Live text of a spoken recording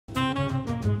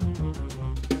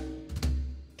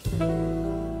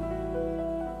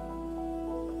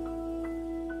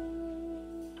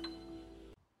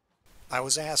I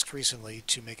was asked recently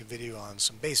to make a video on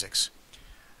some basics,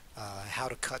 how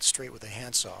to cut straight with a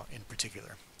handsaw in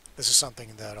particular. This is something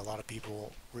that a lot of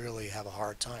people really have a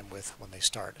hard time with when they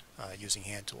start using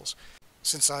hand tools.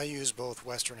 Since I use both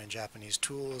Western and Japanese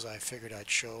tools, I figured I'd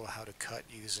show how to cut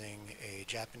using a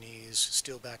Japanese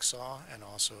steelback saw and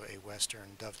also a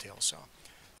Western dovetail saw.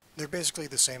 They're basically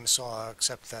the same saw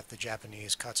except that the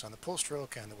Japanese cuts on the pull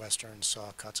stroke and the Western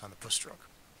saw cuts on the push stroke.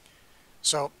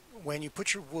 So when you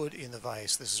put your wood in the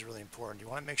vise, this is really important. You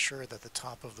want to make sure that the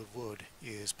top of the wood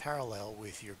is parallel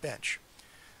with your bench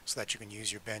so that you can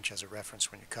use your bench as a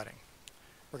reference when you're cutting.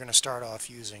 We're going to start off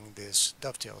using this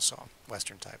dovetail saw,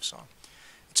 Western type saw.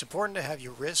 It's important to have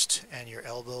your wrist and your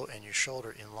elbow and your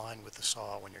shoulder in line with the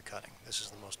saw when you're cutting. This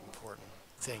is the most important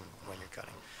thing when you're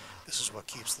cutting. This is what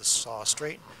keeps the saw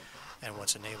straight and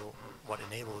what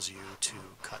enables you to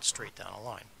cut straight down a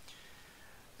line.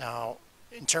 Now,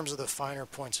 in terms of the finer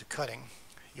points of cutting,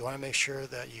 you want to make sure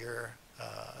that your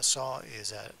saw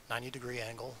is at 90-degree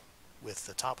angle with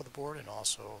the top of the board and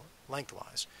also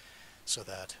lengthwise so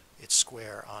that it's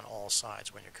square on all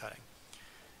sides when you're cutting.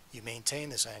 You maintain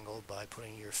this angle by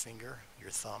putting your finger, your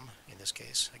thumb in this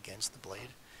case, against the blade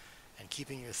and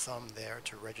keeping your thumb there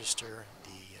to register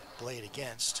the blade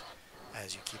against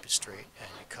as you keep it straight and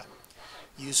you cut.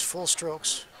 Use full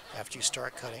strokes after you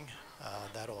start cutting.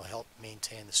 That'll help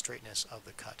maintain the straightness of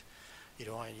the cut. You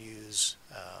don't want to use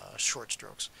short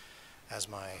strokes. As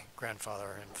my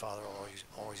grandfather and father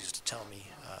always used to tell me,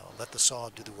 let the saw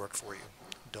do the work for you.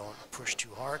 Don't push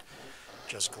too hard.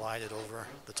 Just glide it over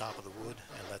the top of the wood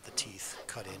and let the teeth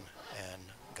cut in and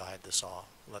guide the saw.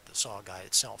 Let the saw guide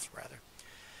itself, rather.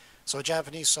 So a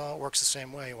Japanese saw works the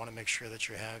same way. You want to make sure that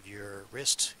you have your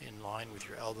wrist in line with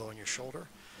your elbow and your shoulder.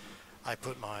 I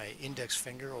put my index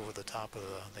finger over the top of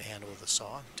the handle of the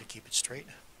saw to keep it straight.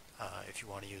 If you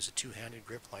want to use a two-handed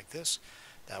grip like this,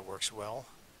 that works well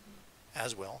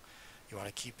as well. You want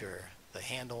to keep the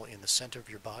handle in the center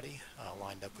of your body,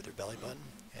 lined up with your belly button,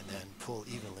 and then pull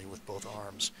evenly with both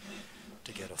arms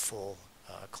to get a full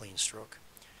clean stroke.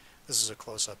 This is a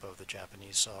close-up of the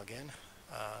Japanese saw again.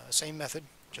 Same method,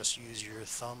 just use your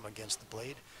thumb against the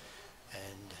blade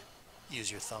and use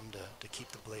your thumb to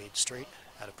keep the blade straight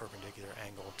at a perpendicular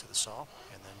angle to the saw,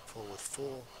 and then pull with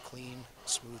full, clean,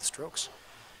 smooth strokes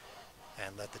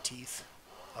and let the teeth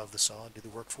of the saw do the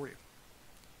work for you.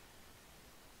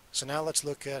 So now let's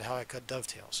look at how I cut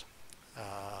dovetails.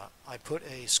 I put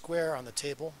a square on the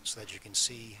table so that you can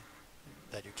see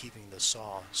that you're keeping the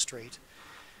saw straight,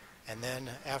 and then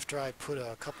after I put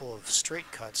a couple of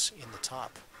straight cuts in the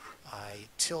top, I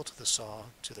tilt the saw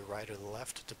to the right or the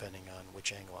left depending on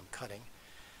which angle I'm cutting,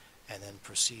 and then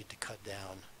proceed to cut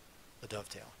down the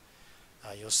dovetail.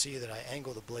 You'll see that I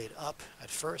angle the blade up at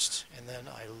first, and then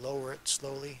I lower it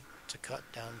slowly to cut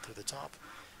down through the top,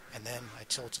 and then I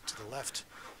tilt it to the left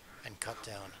and cut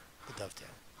down the dovetail.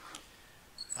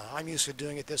 I'm used to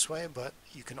doing it this way, but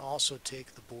you can also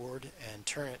take the board and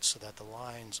turn it so that the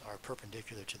lines are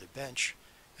perpendicular to the bench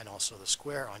and also the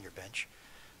square on your bench,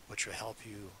 which will help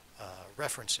you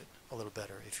reference it a little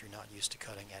better if you're not used to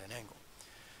cutting at an angle.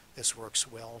 This works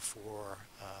well for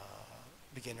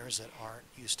beginners that aren't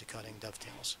used to cutting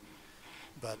dovetails.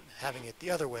 But having it the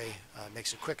other way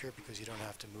makes it quicker because you don't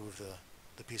have to move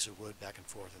the piece of wood back and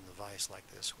forth in the vise like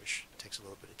this, which takes a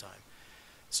little bit of time.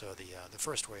 So the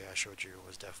first way I showed you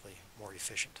was definitely more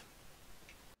efficient.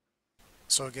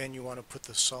 So again, you want to put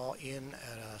the saw in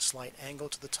at a slight angle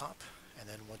to the top, and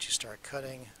then once you start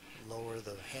cutting, lower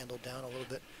the handle down a little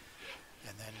bit,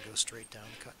 and then go straight down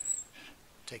the cut.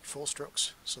 Take full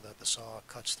strokes so that the saw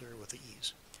cuts through with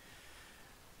ease.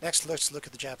 Next, let's look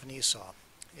at the Japanese saw.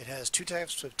 It has two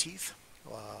types of teeth,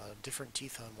 different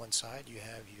teeth on one side. You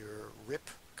have your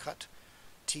rip cut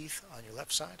teeth on your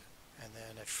left side, and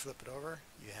then if you flip it over,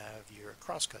 you have your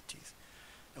cross cut teeth.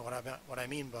 And what I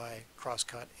mean by cross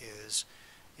cut is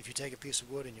if you take a piece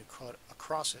of wood and you cut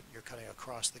across it, you're cutting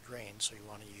across the grain, so you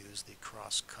want to use the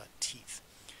cross cut teeth.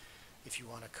 If you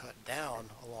want to cut down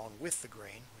along with the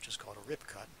grain, which is called a rip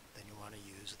cut, then you want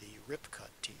to use the rip cut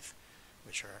teeth,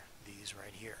 which are these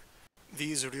right here.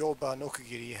 These ryoba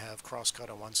nokugiri have cross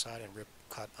cut on one side and rip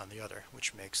cut on the other,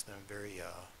 which makes them very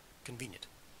convenient.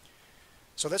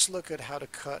 So let's look at how to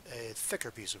cut a thicker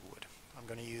piece of wood. I'm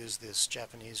going to use this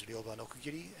Japanese ryoba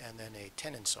nokugiri and then a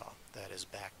tenon saw that is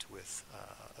backed with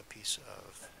a piece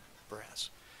of brass.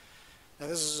 Now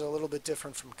this is a little bit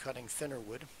different from cutting thinner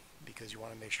wood because you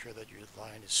want to make sure that your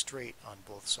line is straight on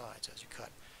both sides as you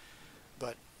cut.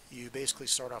 But you basically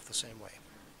start off the same way.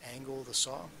 Angle the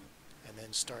saw and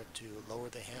then start to lower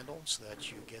the handle so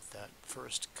that you get that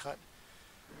first cut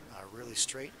really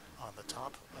straight on the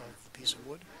top of the piece of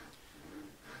wood.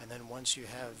 And then once you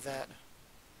have that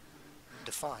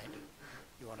defined,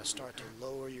 you want to start to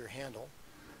lower your handle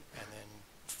and then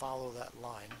follow that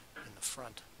line in the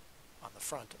front, on the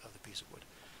front of the piece of wood.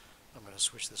 I'm going to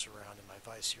switch this around in my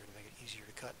vise here to make it easier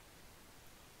to cut.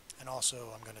 And also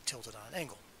I'm going to tilt it on an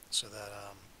angle so that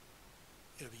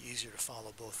it'll be easier to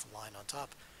follow both the line on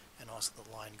top and also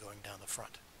the line going down the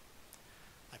front.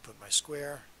 I put my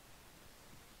square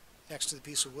next to the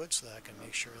piece of wood so that I can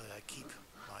make sure that I keep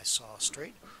my saw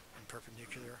straight and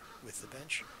perpendicular with the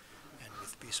bench and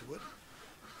with the piece of wood.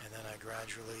 And then I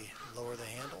gradually lower the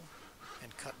handle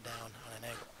and cut down on an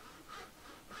angle.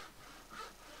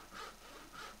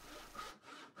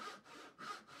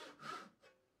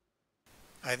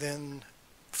 I then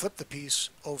flip the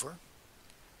piece over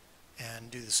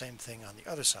and do the same thing on the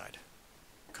other side,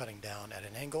 cutting down at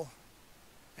an angle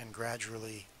and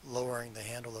gradually lowering the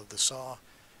handle of the saw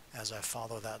as I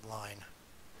follow that line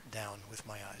down with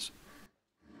my eyes.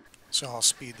 So I'll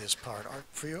speed this part up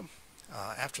for you.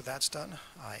 After that's done,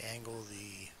 I angle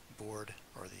the board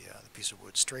or the piece of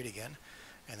wood straight again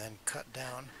and then cut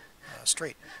down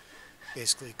straight,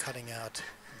 basically cutting out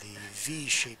the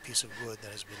V-shaped piece of wood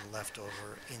that has been left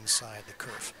over inside the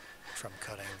kerf from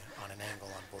cutting on an angle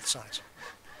on both sides.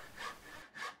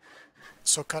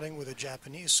 So cutting with a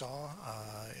Japanese saw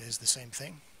is the same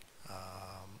thing,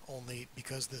 only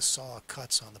because this saw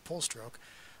cuts on the pull stroke,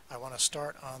 I want to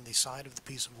start on the side of the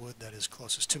piece of wood that is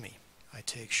closest to me. I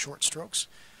take short strokes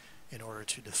in order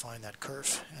to define that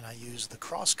kerf, and I use the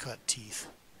cross-cut teeth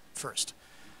first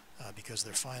because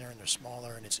they're finer and they're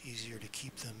smaller and it's easier to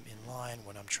keep them in line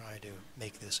when I'm trying to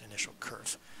make this initial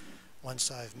kerf. Once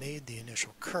I've made the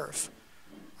initial kerf,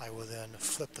 I will then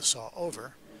flip the saw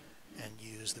over and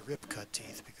use the rip cut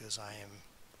teeth because I am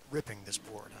ripping this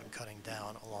board. I'm cutting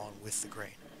down along with the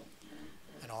grain.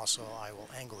 And also I will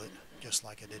angle it just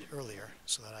like I did earlier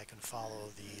so that I can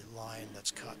follow the line that's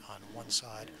cut on one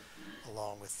side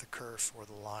along with the kerf or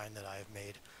the line that I have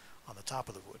made on the top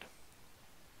of the wood.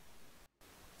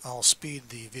 I'll speed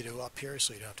the video up here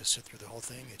so you don't have to sit through the whole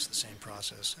thing. It's the same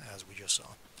process as we just saw.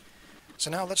 So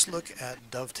now let's look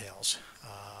at dovetails,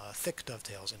 thick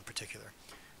dovetails in particular.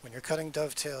 When you're cutting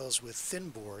dovetails with thin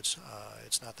boards,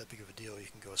 it's not that big of a deal, you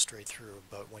can go straight through,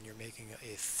 but when you're making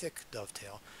a thick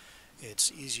dovetail,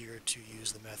 it's easier to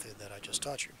use the method that I just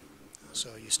taught you. So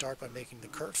you start by making the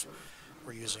kerf.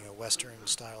 We're using a Western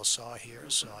style saw here,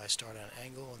 so I start at an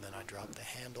angle and then I drop the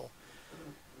handle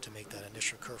to make that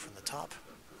initial kerf from the top.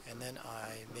 And then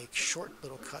I make short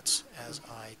little cuts as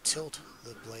I tilt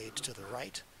the blade to the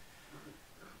right,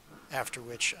 after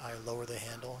which I lower the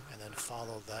handle and then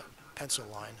follow that pencil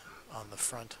line on the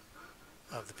front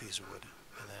of the piece of wood,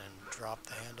 and then drop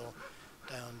the handle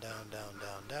down, down, down,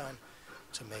 down, down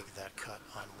to make that cut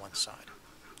on one side.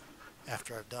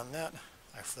 After I've done that,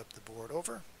 I flip the board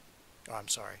over. Oh, I'm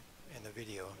sorry, in the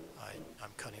video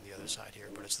I'm cutting the other side here,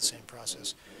 but it's the same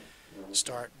process.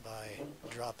 Start by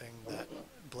dropping that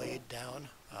blade down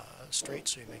straight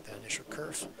so you make that initial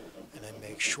kerf, and then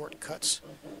make short cuts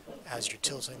as you're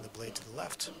tilting the blade to the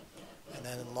left, and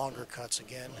then longer cuts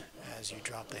again as you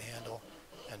drop the handle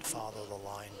and follow the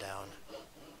line down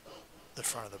the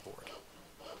front of the board.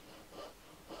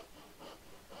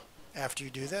 After you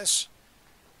do this,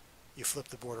 you flip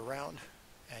the board around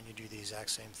and you do the exact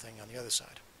same thing on the other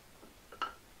side.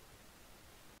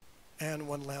 And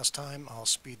one last time, I'll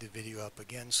speed the video up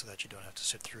again so that you don't have to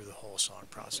sit through the whole sawing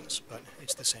process, but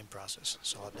it's the same process.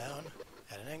 Saw down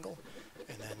at an angle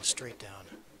and then straight down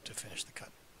to finish the cut.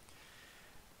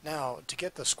 Now, to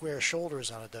get the square shoulders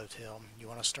on a dovetail, you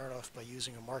want to start off by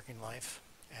using a marking knife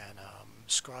and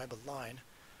scribe a line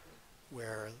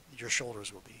where your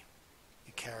shoulders will be.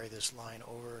 You carry this line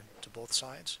over to both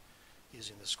sides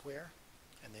using the square,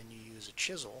 and then you use a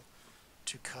chisel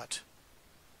to cut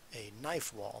a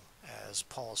knife wall, as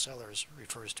Paul Sellers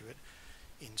refers to it,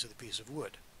 into the piece of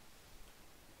wood,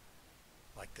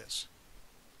 like this.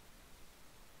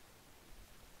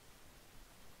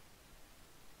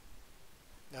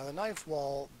 Now the knife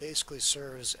wall basically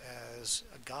serves as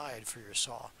a guide for your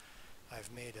saw.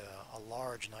 I've made a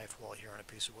large knife wall here on a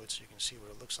piece of wood so you can see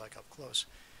what it looks like up close.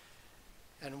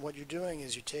 And what you're doing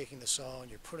is you're taking the saw and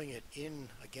you're putting it in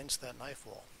against that knife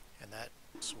wall, and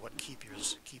that's what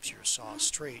keeps your saw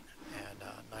straight and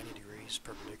 90 degrees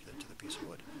perpendicular to the piece of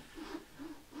wood.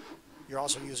 You're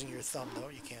also using your thumb, though.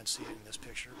 You can't see it in this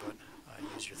picture, but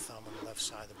use your thumb on the left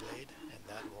side of the blade, and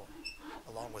that will,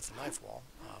 along with the knife wall,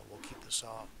 will keep the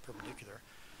saw perpendicular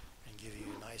and give you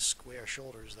nice square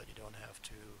shoulders that you don't have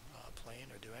to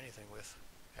plane or do anything with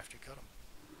after you cut them.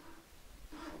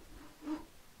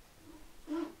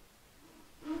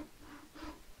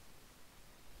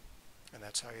 And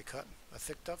that's how you cut a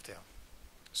thick dovetail.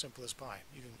 Simple as pie.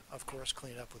 You can, of course,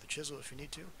 clean it up with a chisel if you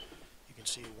need to. You can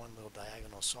see one little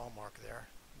diagonal saw mark there,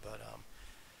 but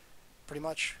pretty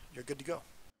much you're good to go.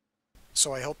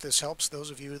 So I hope this helps those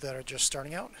of you that are just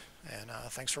starting out, and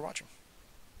thanks for watching.